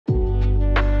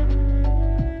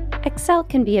Excel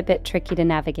can be a bit tricky to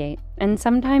navigate, and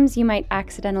sometimes you might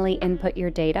accidentally input your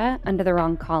data under the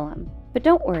wrong column. But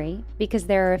don't worry, because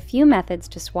there are a few methods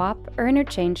to swap or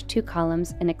interchange two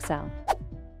columns in Excel.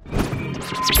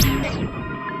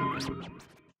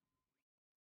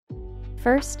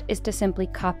 First is to simply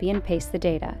copy and paste the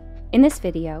data. In this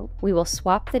video, we will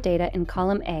swap the data in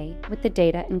column A with the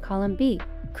data in column B.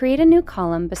 Create a new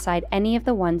column beside any of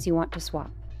the ones you want to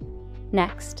swap.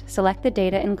 Next, select the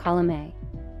data in column A.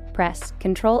 Press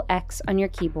Ctrl-X on your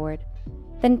keyboard,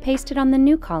 then paste it on the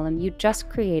new column you just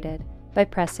created by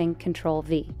pressing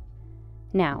Ctrl-V.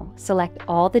 Now, select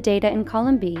all the data in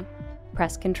column B,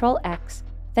 press Ctrl-X,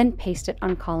 then paste it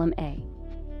on column A.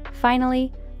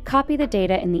 Finally, copy the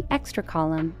data in the extra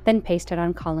column, then paste it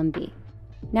on column B.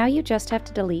 Now you just have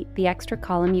to delete the extra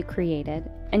column you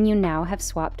created, and you now have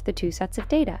swapped the two sets of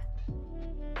data.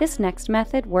 This next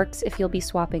method works if you'll be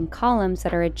swapping columns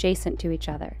that are adjacent to each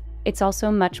other. It's also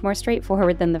much more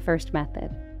straightforward than the first method.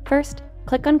 First,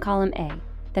 click on column A,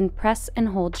 then press and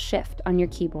hold Shift on your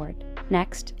keyboard.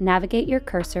 Next, navigate your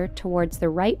cursor towards the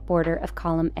right border of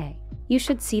column A. You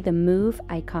should see the Move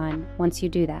icon once you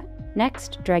do that.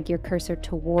 Next, drag your cursor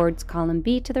towards column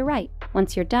B to the right.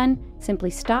 Once you're done, simply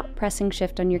stop pressing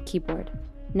Shift on your keyboard.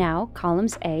 Now,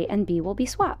 columns A and B will be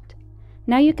swapped.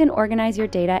 Now you can organize your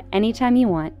data anytime you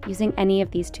want using any of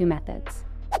these two methods.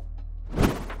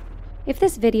 If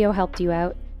this video helped you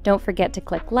out, don't forget to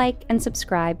click like and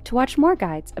subscribe to watch more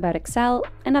guides about Excel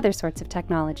and other sorts of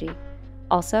technology.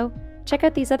 Also, check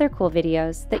out these other cool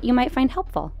videos that you might find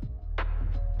helpful.